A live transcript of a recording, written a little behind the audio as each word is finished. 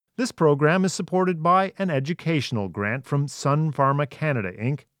This program is supported by an educational grant from Sun Pharma Canada,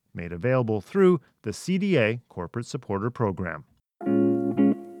 Inc., made available through the CDA Corporate Supporter Program.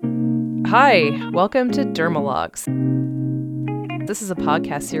 Hi, welcome to Dermalogs. This is a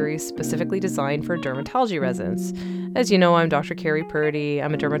podcast series specifically designed for dermatology residents. As you know, I'm Dr. Carrie Purdy.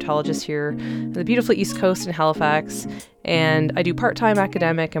 I'm a dermatologist here in the beautiful East Coast in Halifax, and I do part-time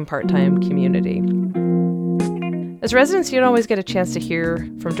academic and part-time community. As residents, you don't always get a chance to hear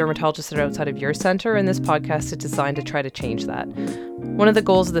from dermatologists that are outside of your center, and this podcast is designed to try to change that. One of the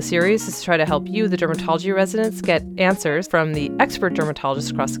goals of the series is to try to help you, the dermatology residents, get answers from the expert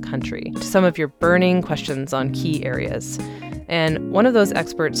dermatologists across the country to some of your burning questions on key areas. And one of those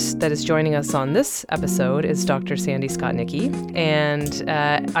experts that is joining us on this episode is Dr. Sandy Skotnicki. And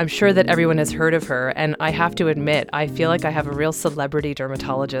I'm sure that everyone has heard of her. And I have to admit, I feel like I have a real celebrity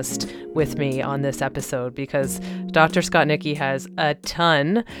dermatologist with me on this episode because Dr. Skotnicki has a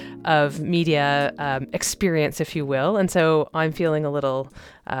ton of media experience, if you will. And so I'm feeling a little,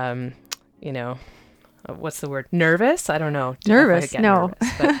 what's the word? Nervous? I don't know. Nervous? No.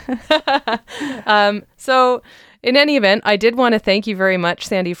 So in any event, I did want to thank you very much,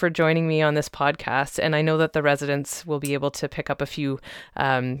 Sandy, for joining me on this podcast. And I know that the residents will be able to pick up a few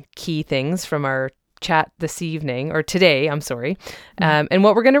key things from our chat this evening, or today, I'm sorry. And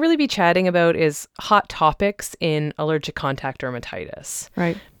what we're going to really be chatting about is hot topics in allergic contact dermatitis.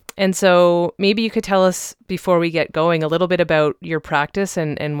 Right. And so maybe you could tell us before we get going a little bit about your practice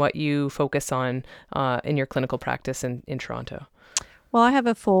and what you focus on in your clinical practice in Toronto. Well, I have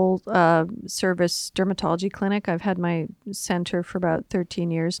a full service dermatology clinic. I've had my center for about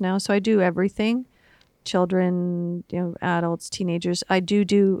 13 years now. So I do everything. Children, adults, teenagers. I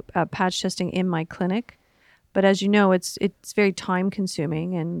do patch testing in my clinic. But as you know, it's very time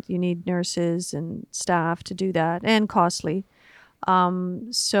consuming and you need nurses and staff to do that and costly.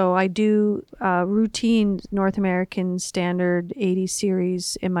 So I do routine North American standard 80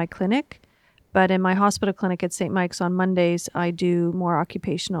 series in my clinic. But in my hospital clinic at St. Mike's on Mondays, I do more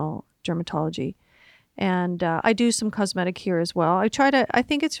occupational dermatology. And I do some cosmetic here as well. I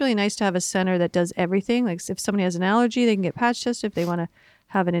think it's really nice to have a center that does everything. Like if somebody has an allergy, they can get patch tested. If they want to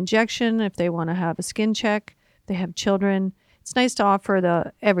have an injection, if they want to have a skin check, if they have children. It's nice to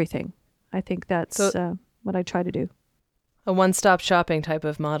offer everything. I think that's what I try to do. A one-stop shopping type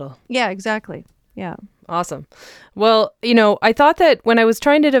of model. Yeah, exactly. Yeah. Awesome. Well, I thought that when I was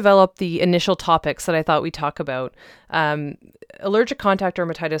trying to develop the initial topics that I thought we'd talk about, allergic contact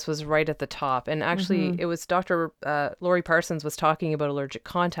dermatitis was right at the top. And actually, it was Dr. Lori Parsons was talking about allergic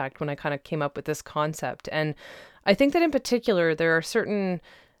contact when I kind of came up with this concept. And I think that in particular, there are certain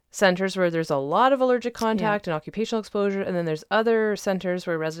centers where there's a lot of allergic contact and occupational exposure. And then there's other centers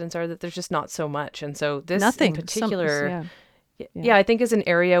where residents are that there's just not so much. And so this in particular, I think is an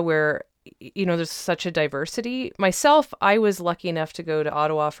area where there's such a diversity. Myself, I was lucky enough to go to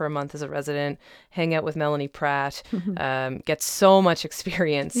Ottawa for a month as a resident, hang out with Melanie Pratt, get so much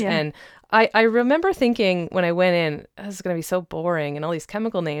experience. Yeah. And I remember thinking when I went in, this is going to be so boring and all these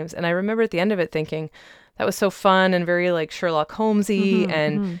chemical names. And I remember at the end of it thinking, that was so fun and very like Sherlock Holmesy,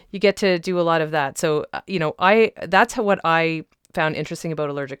 and you get to do a lot of that. So, that's what I found interesting about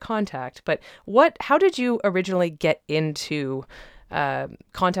allergic contact. But how did you originally get into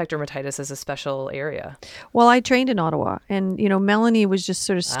contact dermatitis as a special area? Well, I trained in Ottawa, and Melanie was just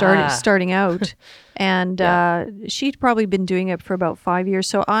sort of starting out, and she'd probably been doing it for about 5 years.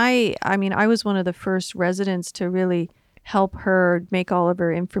 So I was one of the first residents to really help her make all of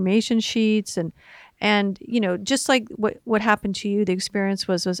her information sheets, and just like what happened to you, the experience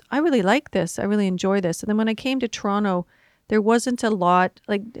was I really like this, I really enjoy this. And then when I came to Toronto, there wasn't a lot.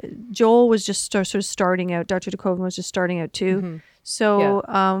 Like Joel was just sort of starting out. Dr. DeKoven was just starting out too.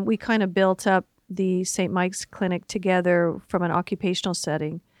 So we kind of built up the St. Mike's clinic together from an occupational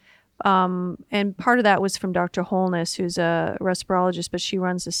setting. And part of that was from Dr. Holness, who's a respirologist, but she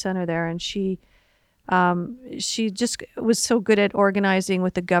runs the center there. And she just was so good at organizing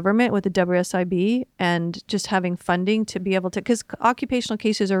with the government, with the WSIB, and just having funding to be able to, because occupational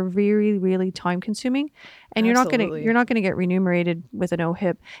cases are really, really time consuming, and you're not going to get remunerated with an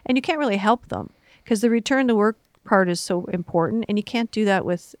OHIP, and you can't really help them because the return to work part is so important, and you can't do that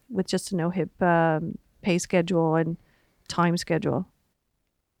with just an OHIP pay schedule and time schedule.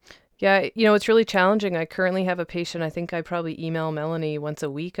 Yeah, it's really challenging. I currently have a patient, I think I probably email Melanie once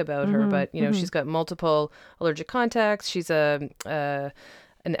a week about her, but, she's got multiple allergic contacts. She's an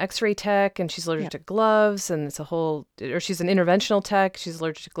X-ray tech, and she's allergic to gloves, and it's or she's an interventional tech. She's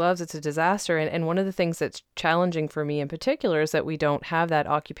allergic to gloves. It's a disaster. And one of the things that's challenging for me in particular is that we don't have that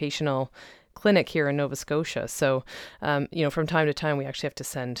occupational clinic here in Nova Scotia. So, from time to time, we actually have to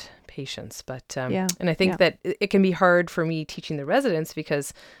send patients. But and I think that it can be hard for me teaching the residents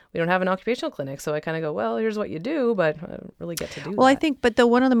because we don't have an occupational clinic. So I kind of go, well, here's what you do, but I don't really get to do that. Well, I think, but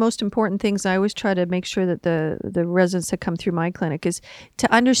one of the most important things I always try to make sure that the residents that come through my clinic is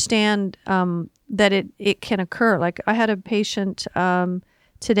to understand that it can occur. Like I had a patient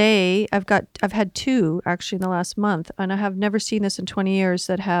today. I've had two actually in the last month, and I have never seen this in 20 years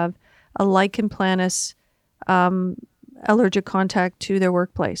that have a lichen planus allergic contact to their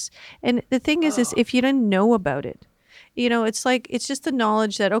workplace. And the thing is if you didn't know about it, it's just the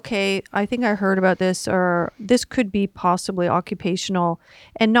knowledge that, okay, I think I heard about this, or this could be possibly occupational,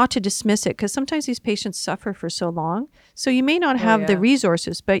 and not to dismiss it, because sometimes these patients suffer for so long. So you may not have the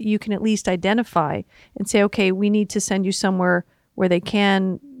resources, but you can at least identify and say, okay, we need to send you somewhere where they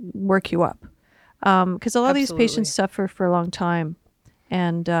can work you up. Because a lot of these patients suffer for a long time,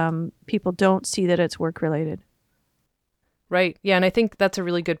 and people don't see that it's work-related. Right. Yeah. And I think that's a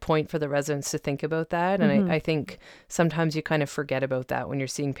really good point for the residents to think about that. And I think sometimes you kind of forget about that when you're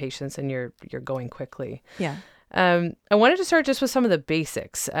seeing patients and you're going quickly. Yeah. I wanted to start just with some of the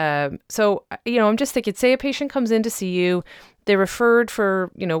basics. So, I'm just thinking, say a patient comes in to see you, they're referred for,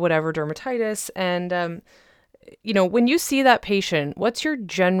 whatever dermatitis. And, when you see that patient, what's your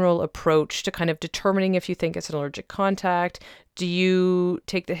general approach to kind of determining if you think it's an allergic contact? Do you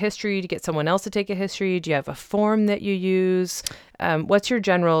take the history to get someone else to take a history? Do you have a form that you use? What's your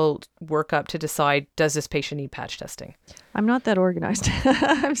general workup to decide, does this patient need patch testing? I'm not that organized.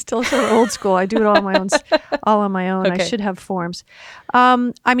 I'm still sort of old school. I do it all on my own. Okay. I should have forms.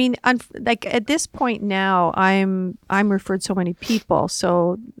 Like at this point now, I'm referred so many people,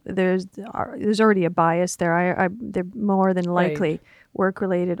 so there's already a bias there. They're more than likely work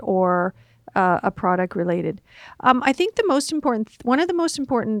related or a product related. I think one of the most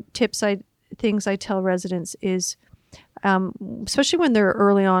important things I tell residents is, especially when they're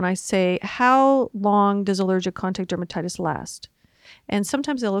early on, I say, how long does allergic contact dermatitis last? And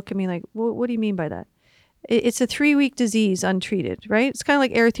sometimes they'll look at me like, what do you mean by that? It's a 3-week disease untreated, right? It's kind of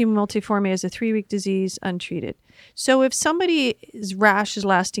like erythema multiforme is a 3-week disease untreated. So if somebody's rash is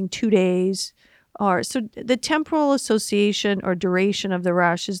lasting 2 days, so the temporal association or duration of the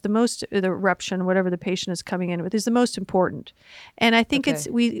rash is the eruption, whatever the patient is coming in with, is the most important. And I think it's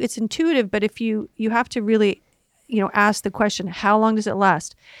intuitive, but if you have to really, ask the question, how long does it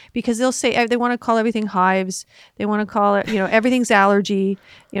last? Because they'll say, they want to call everything hives. They want to call it, everything's allergy.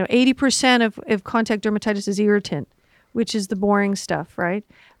 80% of contact dermatitis is irritant, which is the boring stuff, right?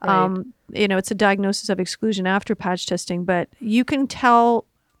 It's a diagnosis of exclusion after patch testing, but you can tell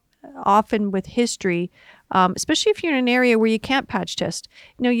often with history, especially if you're in an area where you can't patch test.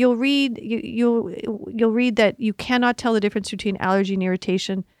 You'll read that you cannot tell the difference between allergy and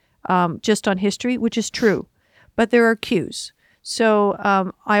irritation just on history, which is true, but there are cues. So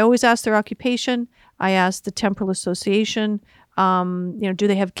I always ask their occupation. I ask the temporal association. Do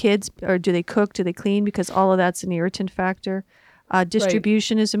they have kids, or do they cook? Do they clean? Because all of that's an irritant factor.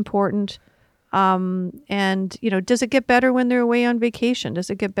 Distribution is important. And does it get better when they're away on vacation? Does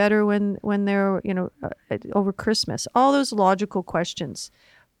it get better when they're, over Christmas? All those logical questions.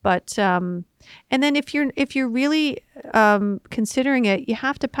 But, and then if you're really, considering it, you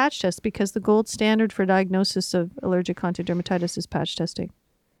have to patch test, because the gold standard for diagnosis of allergic contact dermatitis is patch testing.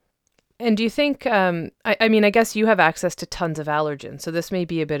 And do you think, I guess you have access to tons of allergens, so this may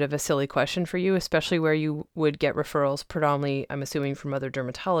be a bit of a silly question for you, especially where you would get referrals predominantly, I'm assuming, from other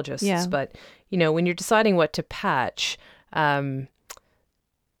dermatologists. Yeah. But, when you're deciding what to patch, again,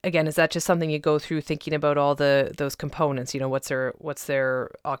 is that just something you go through thinking about all those components? What's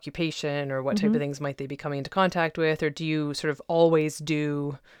their occupation, or what type of things might they be coming into contact with? Or do you sort of always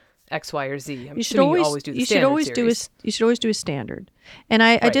do X, Y, or Z? You should always do a standard. And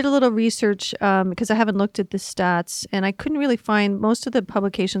I did a little research because I haven't looked at the stats, and I couldn't really find, most of the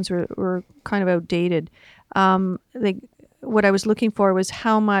publications were kind of outdated. What I was looking for was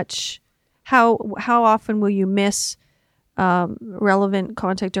how often will you miss relevant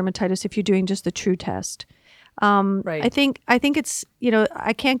contact dermatitis if you're doing just the true test. I think it's,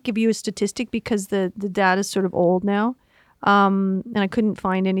 I can't give you a statistic because the data is sort of old now. And I couldn't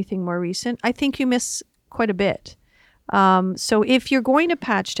find anything more recent. I think you miss quite a bit. So if you're going to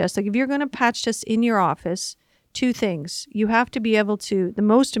patch test, like if you're going to patch test in your office, 2 things. You have to be able to, the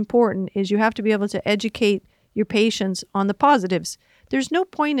most important is you have to be able to educate your patients on the positives. There's no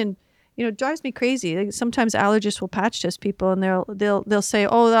point in, it drives me crazy. Like, sometimes allergists will patch test people, and they'll say,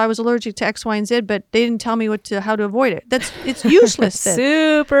 "Oh, I was allergic to X, Y, and Z, but they didn't tell me how to avoid it." It's useless. Then.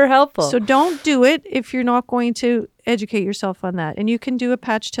 Super helpful. So don't do it if you're not going to educate yourself on that. And you can do a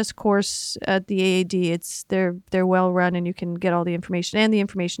patch test course at the AAD. They're well run, and you can get all the information and the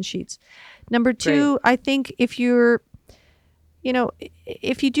information sheets. Number two, I think if you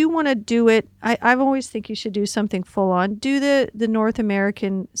do want to do it, I always think you should do something full on. Do the North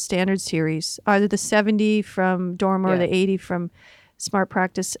American Standard Series, either the 70 from Dormer or the 80 from Smart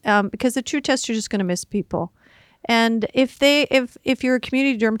Practice, because the true tests are just going to miss people. And if you're a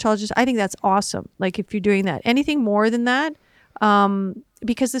community dermatologist, I think that's awesome. Like if you're doing that, anything more than that,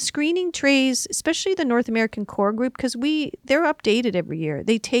 because the screening trays, especially the North American core group, because they're updated every year.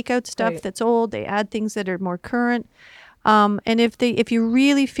 They take out stuff that's old, they add things that are more current. And if you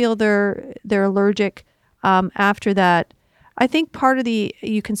really feel they're allergic, after that, I think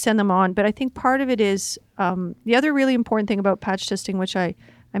you can send them on, but I think part of it is, the other really important thing about patch testing, which I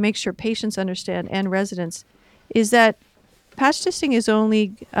make sure patients understand and residents, is that patch testing is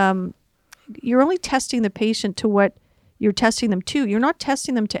only, you're only testing the patient to what you're testing them to. You're not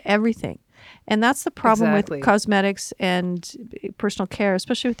testing them to everything. And that's the problem with cosmetics and personal care,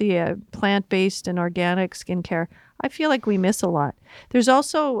 especially with the plant-based and organic skincare. I feel like we miss a lot. There's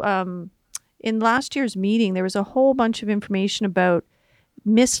also, in last year's meeting, there was a whole bunch of information about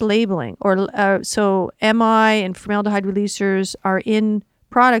mislabeling. So MI and formaldehyde releasers are in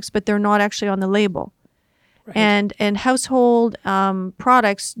products, but they're not actually on the label. Right. And household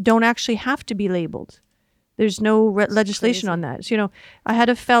products don't actually have to be labeled. There's no legislation on that. So, I had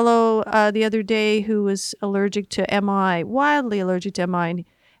a fellow the other day who was allergic to MI, wildly allergic to MI,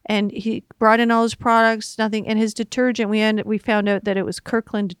 and he brought in all his products, nothing, and his detergent, we found out that it was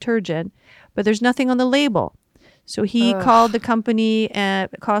Kirkland detergent, but there's nothing on the label. So he called the company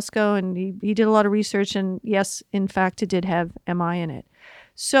at Costco, and he did a lot of research, and yes, in fact, it did have MI in it.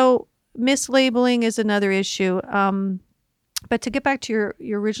 So mislabeling is another issue. But to get back to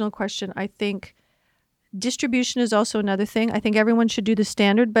your original question, I think distribution is also another thing. I think everyone should do the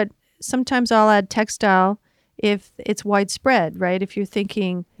standard, but sometimes I'll add textile if it's widespread, right? If you're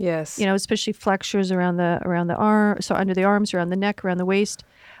thinking, yes, especially flexures around the arm, so under the arms, around the neck, around the waist.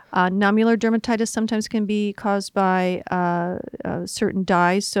 Nummular dermatitis sometimes can be caused by certain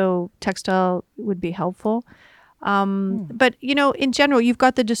dyes, so textile would be helpful. But, in general, you've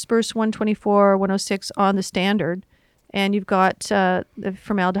got the dispersed 124, 106 on the standard, and you've got the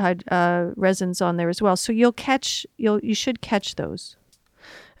formaldehyde resins on there as well. So you should catch those.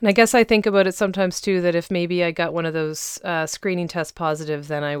 And I guess I think about it sometimes too, that if maybe I got one of those screening tests positive,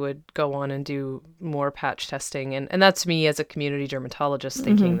 then I would go on and do more patch testing. And that's me as a community dermatologist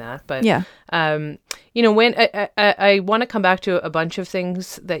thinking that. But, when I want to come back to a bunch of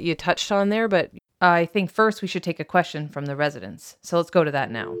things that you touched on there, but I think first we should take a question from the residents. So let's go to that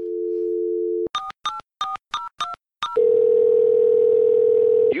now.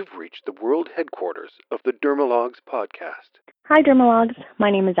 You've reached the world headquarters of the Dermalogs podcast. Hi, Dermalogs. My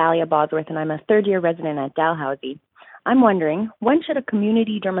name is Alia Bosworth, and I'm a third-year resident at Dalhousie. I'm wondering, when should a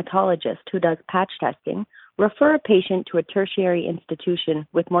community dermatologist who does patch testing refer a patient to a tertiary institution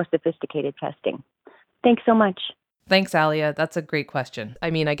with more sophisticated testing? Thanks so much. Thanks, Alia. That's a great question. I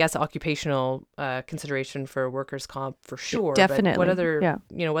mean, I guess occupational consideration for workers' comp for sure. Definitely. But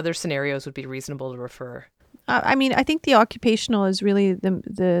what other scenarios would be reasonable to refer? I think the occupational is really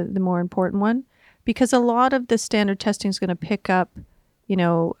the more important one, because a lot of the standard testing is going to pick up,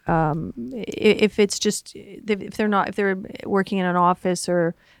 if they're working in an office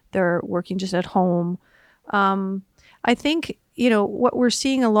or they're working just at home. I think, what we're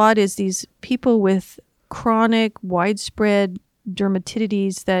seeing a lot is these people with chronic, widespread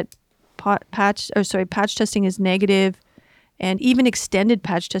dermatitis that patch testing is negative, and even extended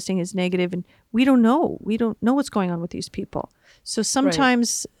patch testing is negative, and we don't know what's going on with these people. So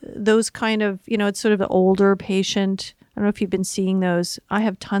sometimes those kind of, it's sort of the older patient. I don't know if you've been seeing those. I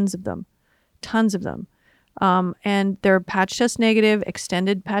have tons of them. And they're patch test negative,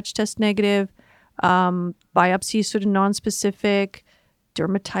 extended patch test negative, biopsy sort of non-specific,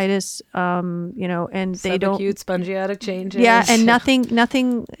 dermatitis, and they don't. Subacute spongiatic changes. Yeah, and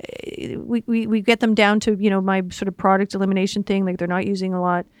nothing. We get them down to my sort of product elimination thing, like they're not using a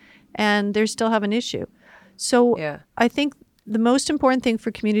lot, and they still have an issue. So I think the most important thing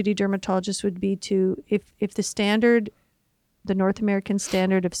for community dermatologists would be to, if the standard, the North American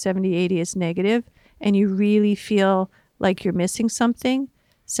standard of 70/80 is negative, and you really feel like you're missing something,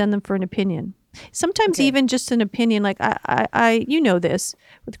 send them for an opinion. Sometimes even just an opinion, like I this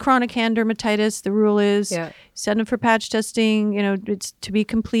with chronic hand dermatitis, the rule is send them for patch testing. It's to be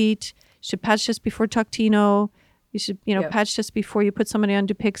complete. should patch test before Toctino. You should, Yep. patch test before you put somebody on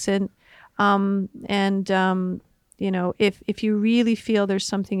Dupixent. If you really feel there's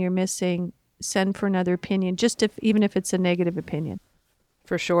something you're missing, send for another opinion, even if it's a negative opinion.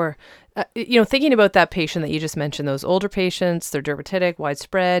 For sure. Thinking about that patient that you just mentioned, those older patients, they're dermatitic,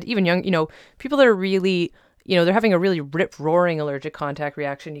 widespread, even young, people that are really, they're having a really rip-roaring allergic contact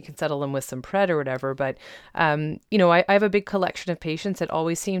reaction. You can settle them with some Pred or whatever. But, I have a big collection of patients that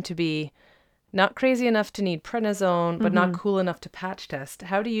always seem to be not crazy enough to need prednisone, but not cool enough to patch test.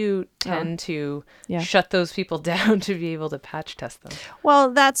 How do you tend to shut those people down to be able to patch test them?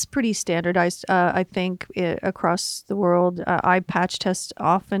 Well, that's pretty standardized, I think, across the world. I patch test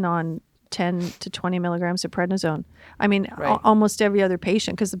often on 10 to 20 milligrams of prednisone. I mean, Right. almost every other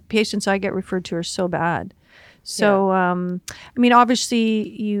patient, because the patients I get referred to are so bad. So,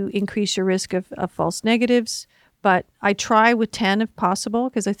 obviously, you increase your risk of false negatives, but I try with 10 if possible,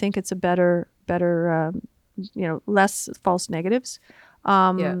 because I think it's a better, less false negatives.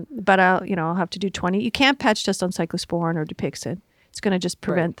 But I'll have to do 20. You can't patch test on cyclosporin or Dupixent. It's going to just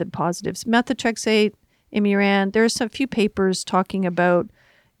prevent the positives. Methotrexate, Imuran, there's a few papers talking about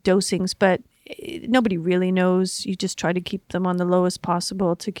dosings, but nobody really knows. You just try to keep them on the lowest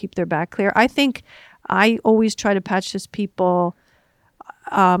possible to keep their back clear. I think I always try to patch test people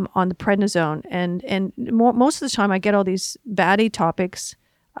on the prednisone, and most of the time I get all these bad atopics.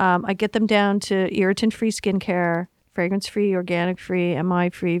 I get them down to irritant-free skincare, fragrance-free, organic-free,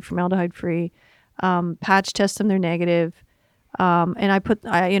 MI-free, formaldehyde-free. Patch test them; they're negative, and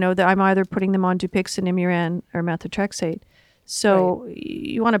I'm either putting them on Dupixent, Imuran, or methotrexate. So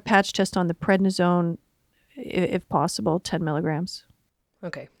you want to patch test on the prednisone, if possible, 10 milligrams.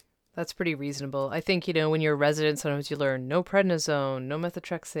 Okay. That's pretty reasonable. I think, when you're a resident, sometimes you learn no prednisone, no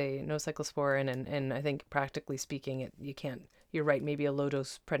methotrexate, no cyclosporin, and I think practically speaking, you can't. You're right. Maybe a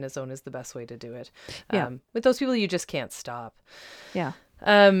low-dose prednisone is the best way to do it. Yeah. With those people, you just can't stop. Yeah.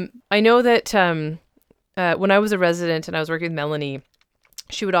 I know that when I was a resident and I was working with Melanie,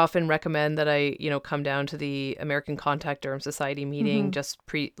 she would often recommend that I, come down to the American Contact Derm Society meeting just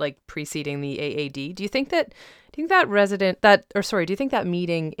preceding the AAD. Do you think that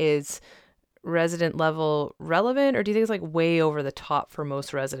meeting is resident level relevant, or do you think it's like way over the top for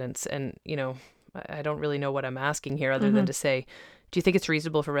most residents? And, I don't really know what I'm asking here other than to say, do you think it's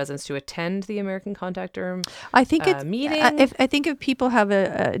reasonable for residents to attend the American Contact Derm I think meeting? I think if people have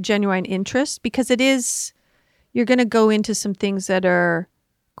a genuine interest, because you're going to go into some things that are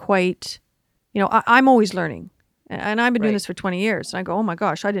quite, I'm always learning. And I've been doing this for 20 years. And I go, oh my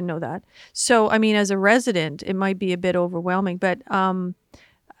gosh, I didn't know that. So, as a resident, it might be a bit overwhelming. But,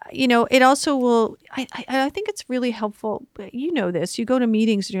 it also will, I think it's really helpful. This, you go to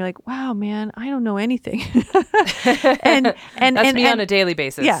meetings and you're like, wow, man, I don't know anything. and That's me on a daily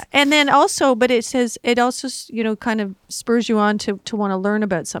basis. Yeah. And then also, but it also, kind of spurs you on to want to learn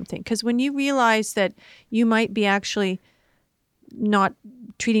about something. Because when you realize that you might be actually not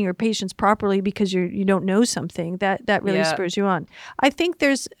treating your patients properly because you don't know something, that really spurs you on. I think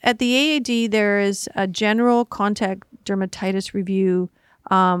at the AAD there is a general contact dermatitis review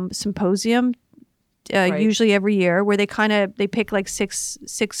symposium usually every year, where they pick like six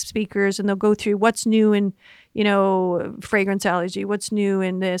speakers, and they'll go through what's new in fragrance allergy, what's new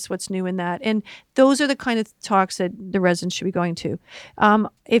in this, what's new in that. And those are the kind of talks that the residents should be going to.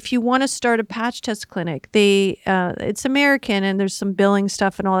 If you want to start a patch test clinic, it's American, and there's some billing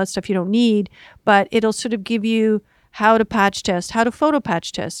stuff and all that stuff you don't need, but it'll sort of give you how to patch test, how to photo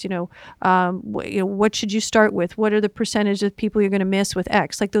patch test, what should you start with? What are the percentage of people you're going to miss with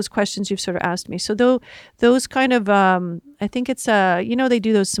X? Like those questions you've sort of asked me. So those kind of, I think it's, they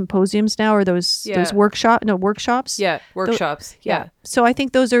do those symposiums now, or those workshops. Yeah, workshops. Yeah. So I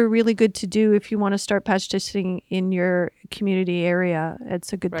think those are really good to do if you want to start patch testing in your community area.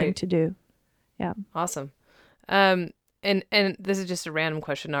 It's a good thing to do. Yeah. Awesome. And this is just a random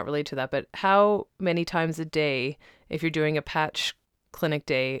question, not related to that, but how many times a day, if you're doing a patch clinic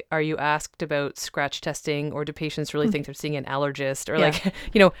day, are you asked about scratch testing, or do patients really think they're seeing an allergist? Or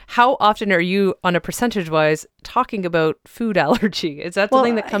how often are you, on a percentage wise, talking about food allergy? Is that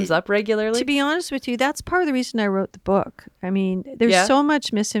something that comes up regularly? To be honest with you, that's part of the reason I wrote the book. There's so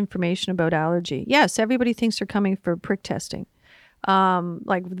much misinformation about allergy. Yes, everybody thinks they're coming for prick testing,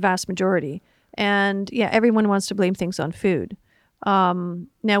 like the vast majority. And everyone wants to blame things on food.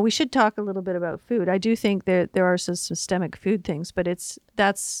 Now we should talk a little bit about food. I do think there are some systemic food things, but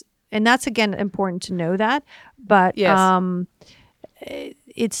that's again important to know that. But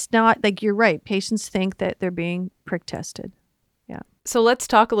it's not like, you're right. Patients think that they're being prick tested. Yeah. So let's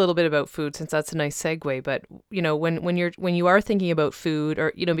talk a little bit about food, since that's a nice segue. But when you are thinking about food,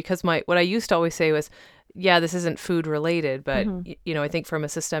 or because what I used to always say was, yeah, this isn't food related, but I think from a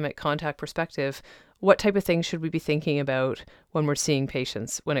systemic contact perspective, what type of things should we be thinking about when we're seeing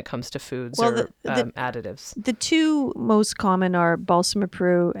patients when it comes to foods or additives? The two most common are balsam of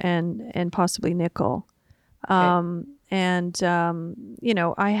Peru and possibly nickel. Okay.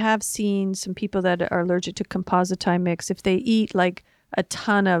 I have seen some people that are allergic to compositine mix. If they eat like a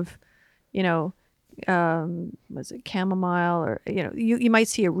ton of, was it chamomile, or you might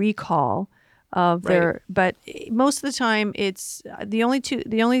see a recall of their. But most of the time, it's the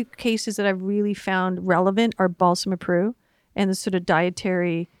only cases that I've really found relevant are balsam of Peru and the sort of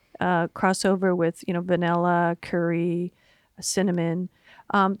dietary crossover with vanilla, curry, cinnamon.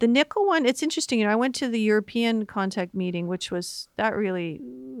 The nickel one, it's interesting. I went to the European contact meeting, which was that really,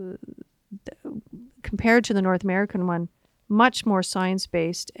 compared to the North American one, much more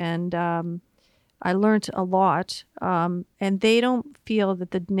science-based. And I learned a lot. And they don't feel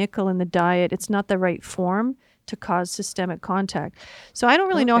that the nickel in the diet, it's not the right form to cause systemic contact. So I don't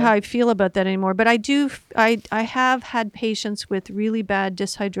really know how I feel about that anymore. But I have had patients with really bad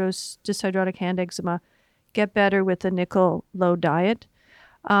dyshydraulic hand eczema get better with a nickel low diet.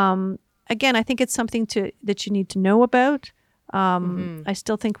 Again, I think it's something that you need to know about. I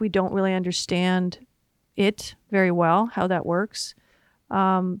still think we don't really understand it very well, how that works.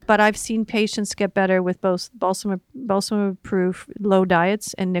 But I've seen patients get better with both balsam of Peru low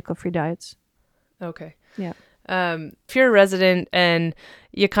diets and nickel-free diets. Okay. Yeah. If you're a resident and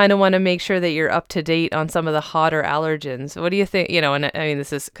you kind of want to make sure that you're up to date on some of the hotter allergens, what do you think? And I mean,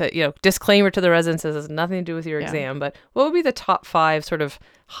 this is, disclaimer to the residents, this has nothing to do with your exam, but what would be the top 5 sort of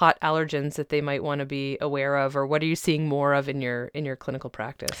hot allergens that they might want to be aware of, or what are you seeing more of in your clinical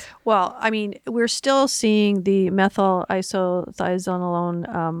practice? Well, I mean, we're still seeing the methyl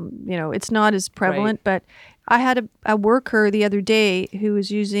isothiazolinone. It's not as prevalent, but I had a worker the other day who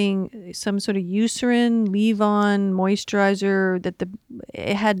was using some sort of Eucerin Levon moisturizer that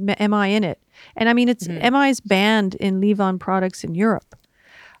it had MI in it. And I mean, MI is banned in Levon products in Europe.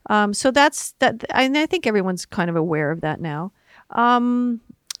 So that's that. And I think everyone's kind of aware of that now.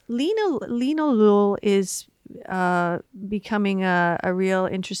 Linalool is becoming a real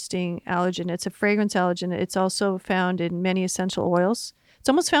interesting allergen. It's a fragrance allergen. It's also found in many essential oils. It's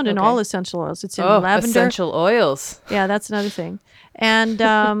almost found in all essential oils. It's in lavender. Essential oils. Yeah, that's another thing. And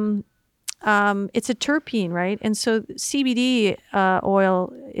it's a terpene, right? And so CBD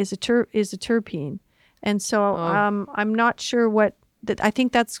oil is a terpene. And so I'm not sure I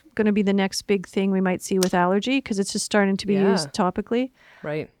think that's going to be the next big thing we might see with allergy, because it's just starting to be used topically.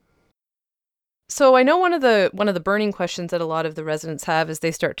 Right. So I know one of the burning questions that a lot of the residents have as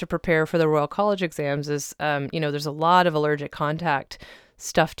they start to prepare for the Royal College exams is, there's a lot of allergic contact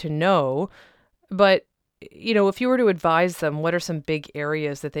stuff to know, but if you were to advise them, what are some big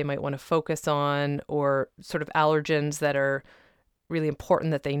areas that they might want to focus on, or sort of allergens that are really important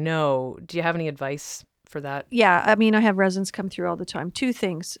that they know? Do you have any advice for that? Yeah, I mean, I have residents come through all the time. 2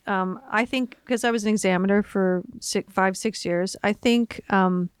 things. I think, because I was an examiner for 5-6 years, I think,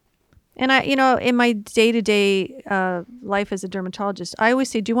 and I, in my day-to-day life as a dermatologist, I always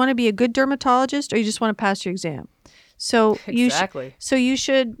say, do you want to be a good dermatologist, or you just want to pass your exam? So exactly. You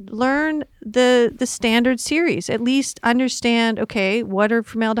should learn the standard series. At least understand, okay, what are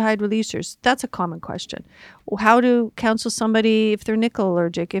formaldehyde releasers? That's a common question. How to counsel somebody if they're nickel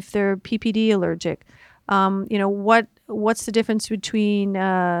allergic, if they're PPD allergic. What's the difference between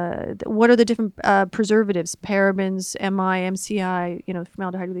what are the different preservatives, parabens, MI, MCI,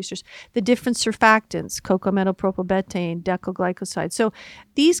 formaldehyde releasers, the different surfactants, cocamidopropylbetaine, decylglycoside. So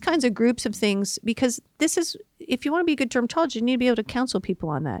these kinds of groups of things, because this is, if you want to be a good dermatologist, you need to be able to counsel people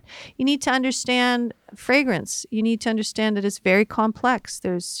on that. You need to understand fragrance. You need to understand that it's very complex.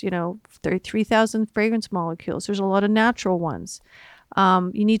 There's 33,000 fragrance molecules. There's a lot of natural ones.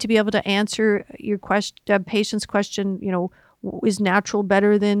 You need to be able to answer your patient's question, is natural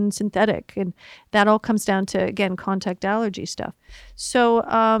better than synthetic? And that all comes down to, again, contact allergy stuff. So,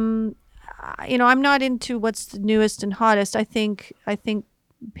 I'm not into what's the newest and hottest. I think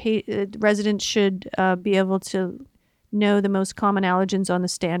residents should be able to know the most common allergens on the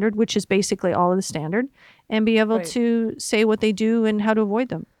standard, which is basically all of the standard, and be able to say what they do and how to avoid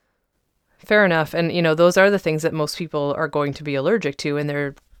them. Fair enough. And, those are the things that most people are going to be allergic to in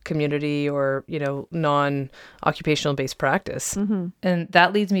their community or, non-occupational based practice. Mm-hmm. And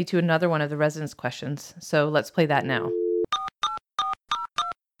that leads me to another one of the residents' questions. So let's play that now.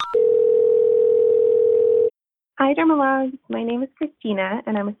 Hi, Dermalogs. My name is Christina,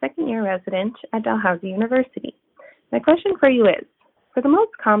 and I'm a second-year resident at Dalhousie University. My question for you is, For the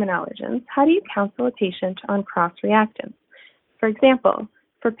most common allergens, how do you counsel a patient on cross-reactants? For example,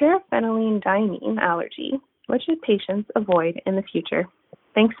 for paraphenylene diamine allergy, what should patients avoid in the future?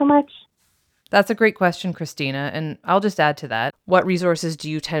 Thanks so much. That's a great question, Christina. And I'll just add to that. What resources do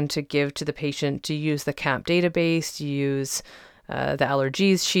you tend to give to the patient? Do you use the CAMP database? Do you use the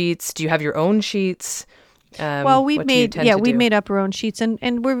allergies sheets? Do you have your own sheets? Well, we made up our own sheets,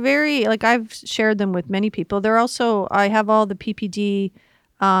 and we're very, like, I've shared them with many people. They're also, I have all the PPD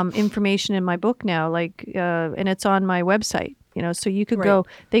information in my book now, and it's on my website, so you could go,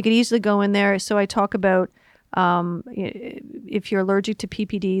 they could easily go in there. So I talk about if you're allergic to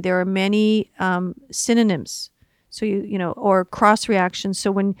PPD, there are many synonyms. So or cross reactions. So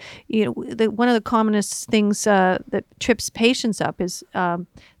when one of the commonest things that trips patients up is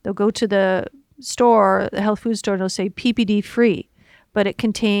they'll go to the store, the health food store, and they'll say PPD free, but it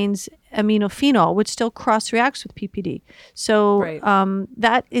contains aminophenol, which still cross reacts with PPD. So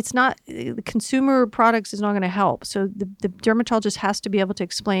that it's not, the consumer products is not going to help. So the dermatologist has to be able to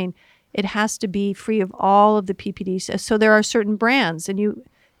explain it has to be free of all of the PPDs. So there are certain brands, and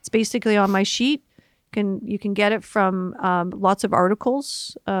it's basically on my sheet. You can get it from lots of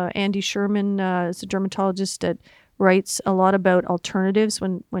articles. Andy Sherman is a dermatologist that writes a lot about alternatives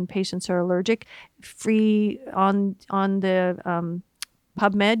when patients are allergic. Free on the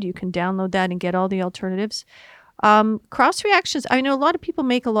PubMed, you can download that and get all the alternatives. Cross reactions, I know a lot of people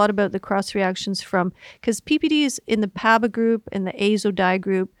make a lot about the cross reactions because PPD is in the PABA group and the AZO-DI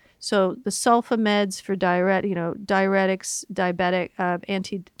group. So the sulfa meds for diuretics,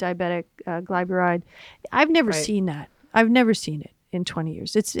 anti-diabetic glyburide. I've never seen that. I've never seen it in 20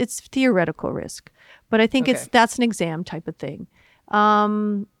 years. It's theoretical risk, but I think that's an exam type of thing.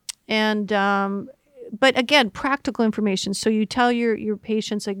 But again, practical information. So you tell your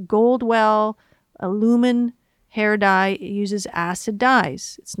patients, like Goldwell, a Lumen hair dye uses acid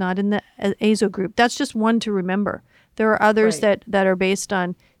dyes. It's not in the azo group. That's just one to remember. There are others that are based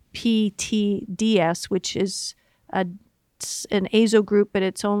on PTDS, which is an azo group, but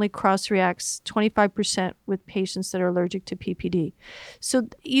it's only cross-reacts 25% with patients that are allergic to PPD. So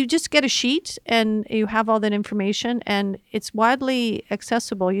you just get a sheet and you have all that information, and it's widely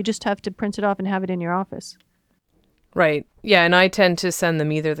accessible. You just have to print it off and have it in your office. Right. Yeah, and I tend to send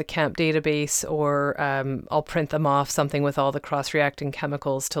them either the CAMP database or I'll print them off something with all the cross-reacting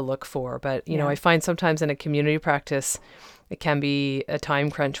chemicals to look for. But, I find sometimes in a community practice, it can be a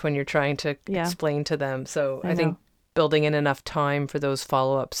time crunch when you're trying to explain to them. So I think building in enough time for those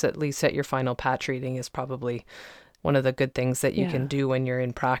follow-ups, at least at your final patch reading, is probably one of the good things that you can do when you're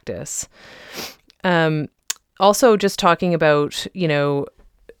in practice. Also, just talking about,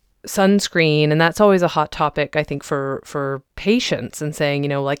 sunscreen, and that's always a hot topic, I think, for patients, and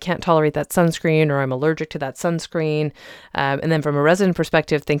saying, I can't tolerate that sunscreen, or I'm allergic to that sunscreen. And then from a resident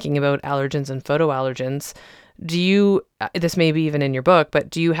perspective, thinking about allergens and photoallergens, this may be even in your book, but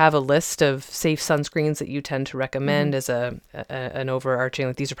do you have a list of safe sunscreens that you tend to recommend as an overarching,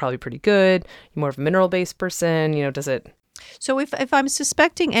 like, these are probably pretty good? You're more of a mineral-based person, does it? So if I'm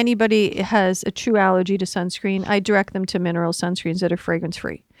suspecting anybody has a true allergy to sunscreen, I direct them to mineral sunscreens that are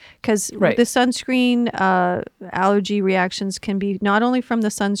fragrance-free. Because the sunscreen allergy reactions can be not only from the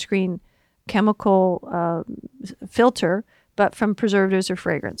sunscreen chemical filter, but from preservatives or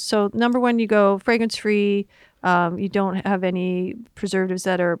fragrance. So number one, you go fragrance-free. You don't have any preservatives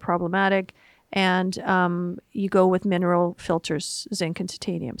that are problematic, and you go with mineral filters, zinc and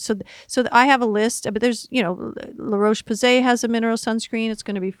titanium. So I have a list, but there's, La Roche-Posay has a mineral sunscreen. It's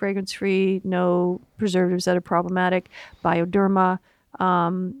going to be fragrance-free, no preservatives that are problematic. Bioderma,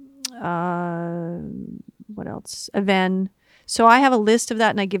 what else? Aven. So I have a list of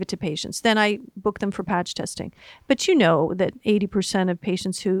that, and I give it to patients. Then I book them for patch testing. But that 80% of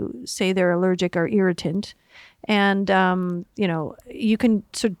patients who say they're allergic are irritant. And, you can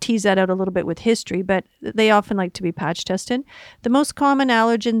sort of tease that out a little bit with history, but they often like to be patch tested. The most common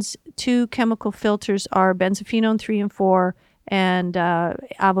allergens to chemical filters are benzophenone 3 and 4 and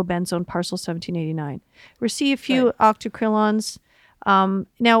avobenzone parcel 1789. We see a few octocrylons.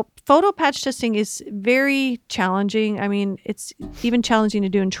 Now, photo patch testing is very challenging. I mean, it's even challenging to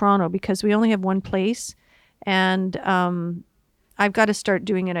do in Toronto because we only have one place, and I've got to start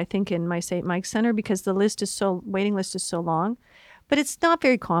doing it, I think, in my St. Mike's Center because the waiting list is so long. But it's not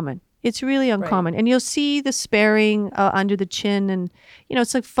very common. It's really uncommon. And you'll see the sparing under the chin, and,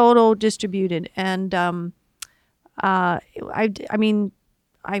 it's like photo distributed. And I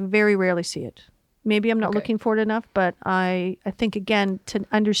very rarely see it. Maybe I'm not looking for it enough, but I think, again, to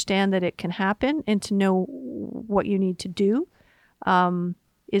understand that it can happen and to know what you need to do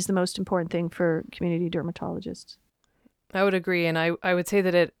is the most important thing for community dermatologists. I would agree. And I would say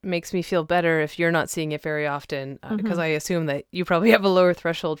that it makes me feel better if you're not seeing it very often, because I assume that you probably have a lower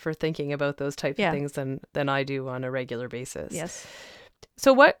threshold for thinking about those types of things than I do on a regular basis. Yes.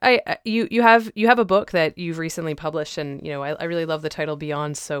 So what you have a book that you've recently published, and I really love the title,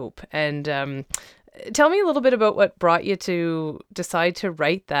 Beyond Soap. And tell me a little bit about what brought you to decide to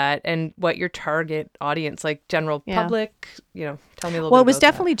write that, and what your target audience, like general public, tell me a little bit about that. Well, it was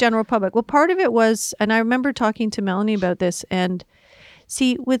definitely general public. Well, part of it was, and I remember talking to Melanie about this, and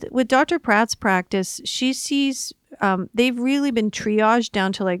see, with Dr. Pratt's practice, she sees, they've really been triaged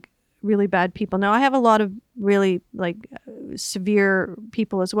down to like really bad people. Now, I have a lot of really like severe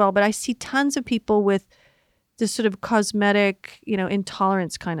people as well, but I see tons of people with this sort of cosmetic,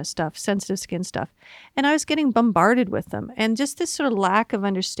 intolerance kind of stuff, sensitive skin stuff. And I was getting bombarded with them. And just this sort of lack of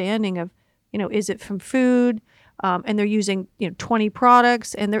understanding of, is it from food? And they're using, 20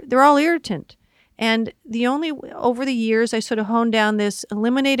 products, and they're all irritant. And over the years, I sort of honed down this,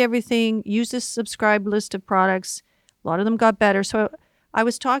 eliminate everything, use this subscribed list of products. A lot of them got better. So I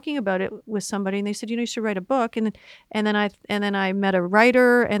was talking about it with somebody, and they said, you should write a book. And then I met a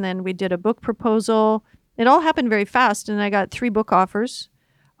writer, and then we did a book proposal. It all happened very fast, and I got 3 book offers.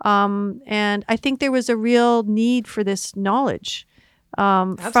 And I think there was a real need for this knowledge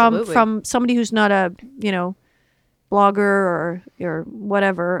from somebody who's not a, blogger or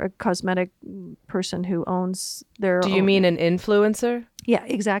whatever, a cosmetic person who owns their Do you mean an influencer? Yeah,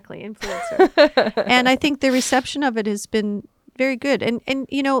 exactly. Influencer. And I think the reception of it has been very good. And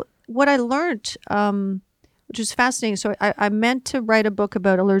what I learned, which was fascinating. So I meant to write a book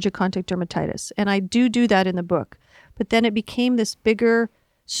about allergic contact dermatitis, and I do that in the book. But then it became this bigger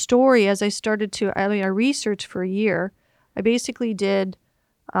story as I started to, I researched for a year. I basically did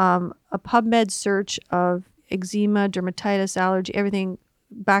a PubMed search of eczema, dermatitis, allergy, everything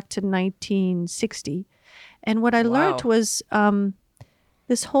back to 1960. And what I learned was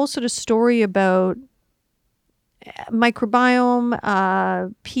this whole sort of story about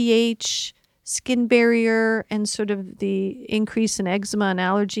microbiome, pH, skin barrier, and sort of the increase in eczema and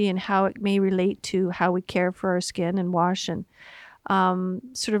allergy, and how it may relate to how we care for our skin and wash, and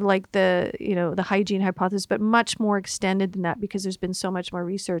sort of like the hygiene hypothesis, but much more extended than that because there's been so much more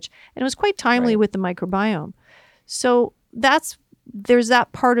research. And it was quite timely with the microbiome. So there's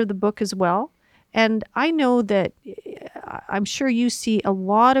that part of the book as well. And I know that I'm sure you see a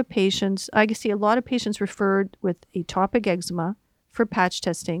lot of patients, I see a lot of patients referred with atopic eczema for patch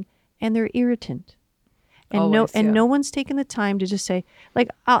testing, and they're irritant. And no one's taken the time to just say, like,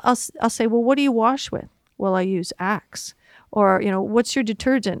 I'll say, well, what do you wash with? Well, I use Axe. Or, what's your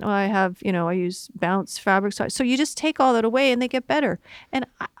detergent? Well, I use Bounce fabric softener. So you just take all that away and they get better. And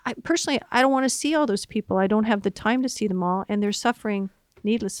I personally, I don't want to see all those people. I don't have the time to see them all, and they're suffering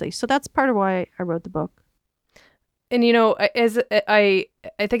needlessly. So that's part of why I wrote the book. And, as I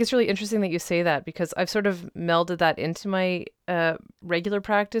think it's really interesting that you say that, because I've sort of melded that into my regular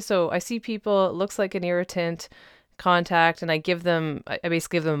practice. So I see people, it looks like an irritant contact, and I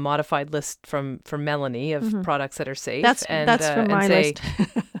basically give them a modified list from Melanie of products that are safe. That's from my list.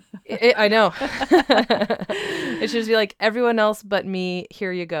 I know. It should just be like, everyone else but me,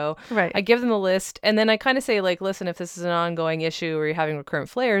 here you go. Right. I give them a list, and then I kind of say, like, listen, if this is an ongoing issue or you're having recurrent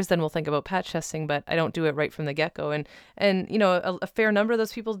flares, then we'll think about patch testing, but I don't do it right from the get-go. And a fair number of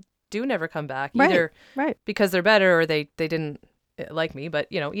those people do never come back, either because they're better or they didn't like me, but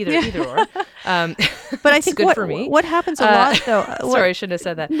either or. But I think what happens a lot though. Sorry, I shouldn't have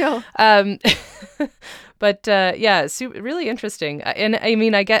said that. No. But really interesting. And I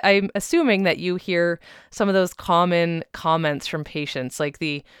mean, I'm assuming that you hear some of those common comments from patients, like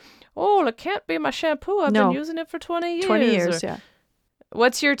it can't be my shampoo. I've been using it for 20 years. 20 years, yeah.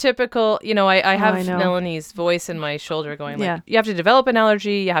 What's your typical, I have Melanie's voice in my shoulder going, like, you have to develop an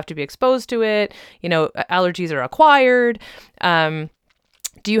allergy, you have to be exposed to it, allergies are acquired.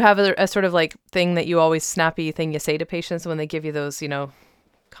 Do you have a sort of like thing that you always snappy thing you say to patients when they give you those,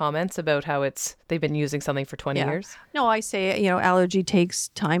 comments about how they've been using something for 20 years? No, I say, allergy takes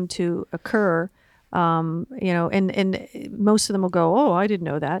time to occur. And most of them will go, oh, I didn't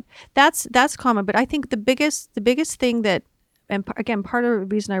know that. That's common. But I think the biggest thing that, and again, part of the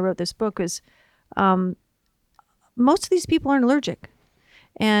reason I wrote this book is most of these people aren't allergic.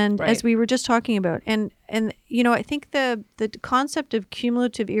 And as we were just talking about, and I think the concept of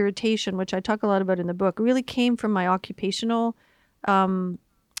cumulative irritation, which I talk a lot about in the book, really came from my occupational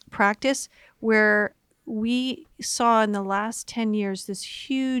practice, where we saw in the last 10 years this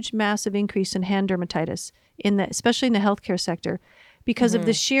huge, massive increase in hand dermatitis, especially in the healthcare sector. because of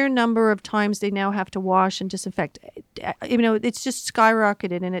the sheer number of times they now have to wash and disinfect. It's just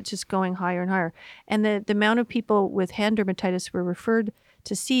skyrocketed, and it's just going higher and higher. And the amount of people with hand dermatitis were referred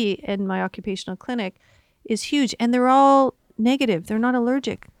to see in my occupational clinic is huge. And they're all negative. They're not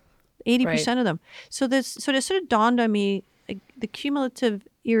allergic, 80% of them. So it sort of dawned on me, like, the cumulative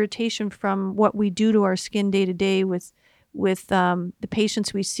irritation from what we do to our skin day to day with the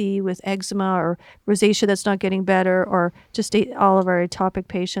patients we see with eczema or rosacea that's not getting better, or just all of our atopic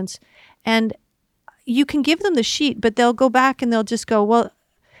patients. And you can give them the sheet, but they'll go back and they'll just go, well,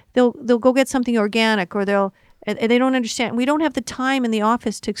 they'll go get something organic, or and they don't understand. We don't have the time in the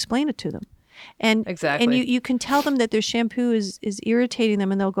office to explain it to them. And Exactly. And you can tell them that their shampoo is irritating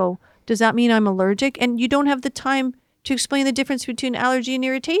them, and they'll go, does that mean I'm allergic? And you don't have the time to explain the difference between allergy and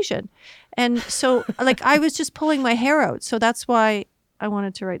irritation. And so, like, I was just pulling my hair out. So that's why I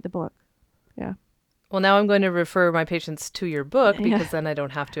wanted to write the book. Yeah. Well, now I'm going to refer my patients to your book, because then I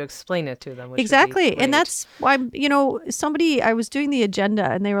don't have to explain it to them. Which Exactly. would be great. And that's why, I was doing the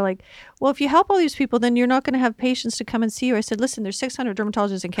agenda, and they were like, well, if you help all these people, then you're not going to have patients to come and see you. I said, listen, there's 600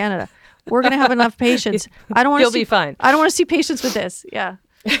 dermatologists in Canada. We're going to have enough patients. I don't want to You'll be fine. I don't want to see patients with this. Yeah.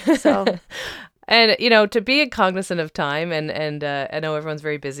 So... And, to be cognizant of time, and I know everyone's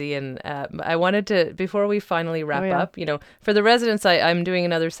very busy, and I wanted to, before we finally wrap up, for the residents, I'm doing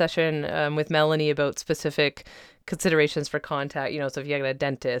another session with Melanie about specific considerations for contact, so if you get a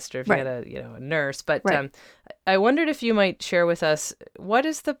dentist, or if you get a nurse. But I wondered if you might share with us, what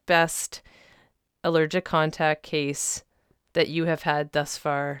is the best allergic contact case that you have had thus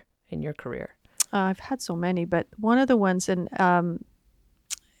far in your career? I've had so many, but one of the ones, and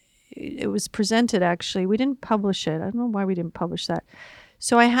it was presented, actually. We didn't publish it. I don't know why we didn't publish that.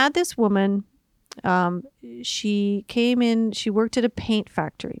 So I had this woman, she came in, she worked at a paint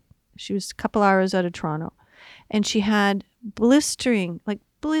factory. She was a couple hours out of Toronto. And she had blistering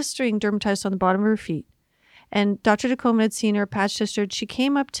dermatitis on the bottom of her feet. And Dr. DeComan had seen her, patch tested. She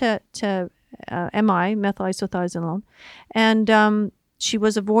came up to MI, methyl isothiazolone, and she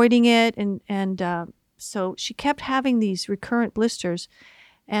was avoiding it. And so she kept having these recurrent blisters.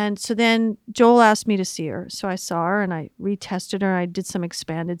 And so then Joel asked me to see her. So I saw her, and I retested her. I did some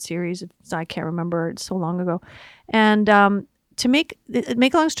expanded series. I can't remember. It's so long ago. And to make a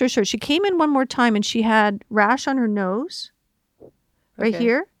long story short, she came in one more time, and she had rash on her nose, right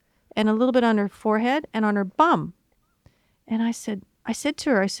here, and a little bit on her forehead and on her bum. And I said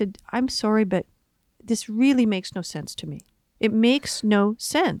to her, I'm sorry, but this really makes no sense to me. It makes no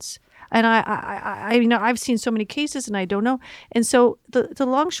sense. And I've seen so many cases, and I don't know. And so the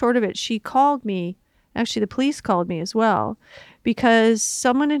long short of it, she called me. Actually, the police called me as well, because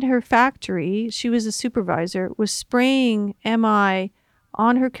someone in her factory, she was a supervisor, was spraying MI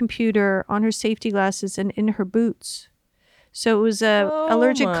on her computer, on her safety glasses, and in her boots. So it was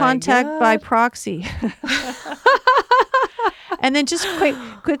allergic contact by proxy. And then just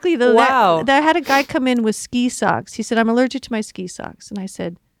quickly, though, that I had a guy come in with ski socks. He said, I'm allergic to my ski socks. And I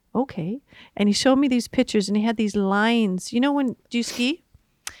said, okay. And he showed me these pictures, and he had these lines. Do you ski?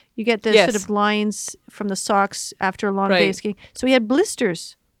 You get the sort of lines from the socks after a long day of skiing. So he had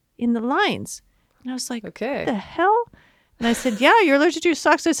blisters in the lines. And I was like, what the hell? And I said, yeah, you're allergic to your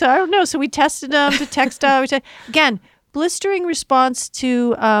socks. I said, I don't know. So we tested them to textile. Again, blistering response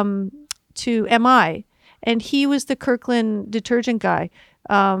to MI. And he was the Kirkland detergent guy.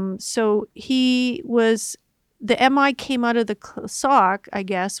 So he was... The MI came out of the sock, I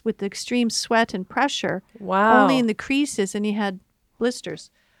guess, with the extreme sweat and pressure. Wow. Only in the creases, and he had blisters.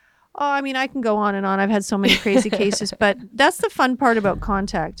 Oh, I mean, I can go on and on. I've had so many crazy cases, but that's the fun part about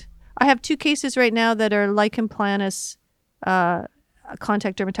contact. I have 2 cases right now that are lichen planus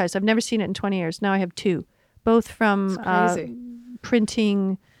contact dermatitis. I've never seen it in 20 years. Now I have 2, both from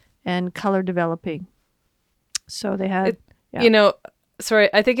printing and color developing. So they had... Sorry,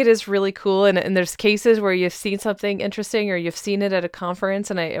 I think it is really cool, and there's cases where you've seen something interesting, or you've seen it at a conference,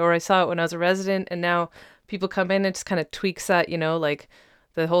 or I saw it when I was a resident, and now people come in and it just kind of tweaks that, like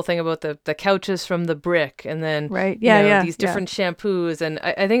the whole thing about the couches from the brick, and then these different shampoos, and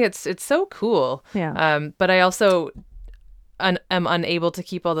I think it's so cool. Yeah. But I also am unable to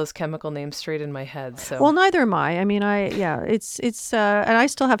keep all those chemical names straight in my head. So well, neither am I. I mean, it's and I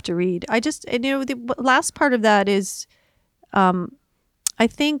still have to read. The last part of that is. I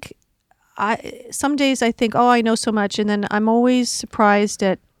think some days I think, oh, I know so much. And then I'm always surprised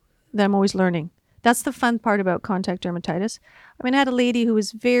that I'm always learning. That's the fun part about contact dermatitis. I mean, I had a lady who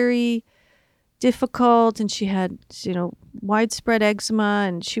was very difficult, and she had, widespread eczema,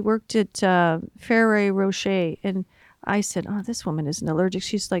 and she worked at Ferrero Rocher. And I said, oh, this woman isn't allergic.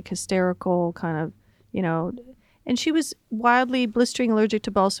 She's like hysterical, kind of, and she was wildly blistering allergic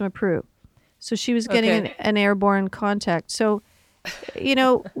to balsam Peru. So she was getting an airborne contact. So,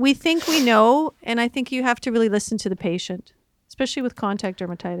 we think we know, and I think you have to really listen to the patient, especially with contact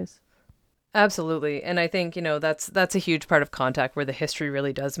dermatitis. Absolutely. And I think, that's a huge part of contact where the history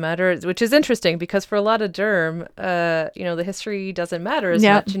really does matter, which is interesting because for a lot of derm, the history doesn't matter as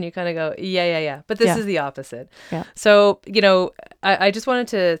much. And you kind of go, yeah. But this is the opposite. Yeah. So, I just wanted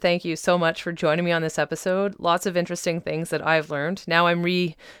to thank you so much for joining me on this episode. Lots of interesting things that I've learned. Now I'm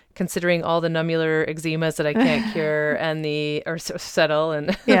considering all the nummular eczemas that I can't cure or settle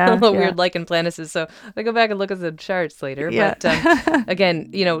and all the weird lichen plantuses. So I go back and look at the charts later. Yeah. But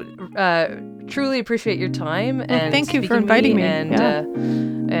again, truly appreciate your time. And thank you for inviting me.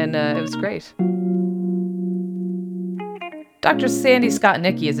 And it was great. Dr. Sandy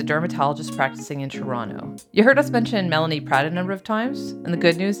Scott-Nicky is a dermatologist practicing in Toronto. You heard us mention Melanie Pratt a number of times, and the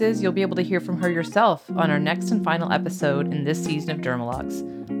good news is you'll be able to hear from her yourself on our next and final episode in this season of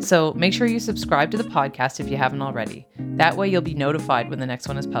Dermalogs. So make sure you subscribe to the podcast if you haven't already. That way you'll be notified when the next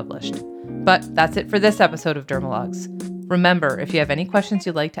one is published. But that's it for this episode of Dermalogs. Remember, if you have any questions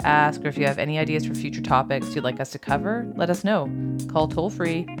you'd like to ask, or if you have any ideas for future topics you'd like us to cover, let us know. Call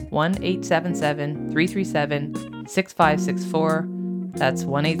toll-free 1-877-337-6564. That's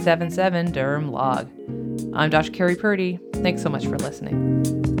 1-877-DERM-LOG. I'm Dr. Carrie Purdy. Thanks so much for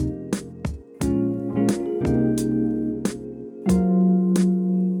listening.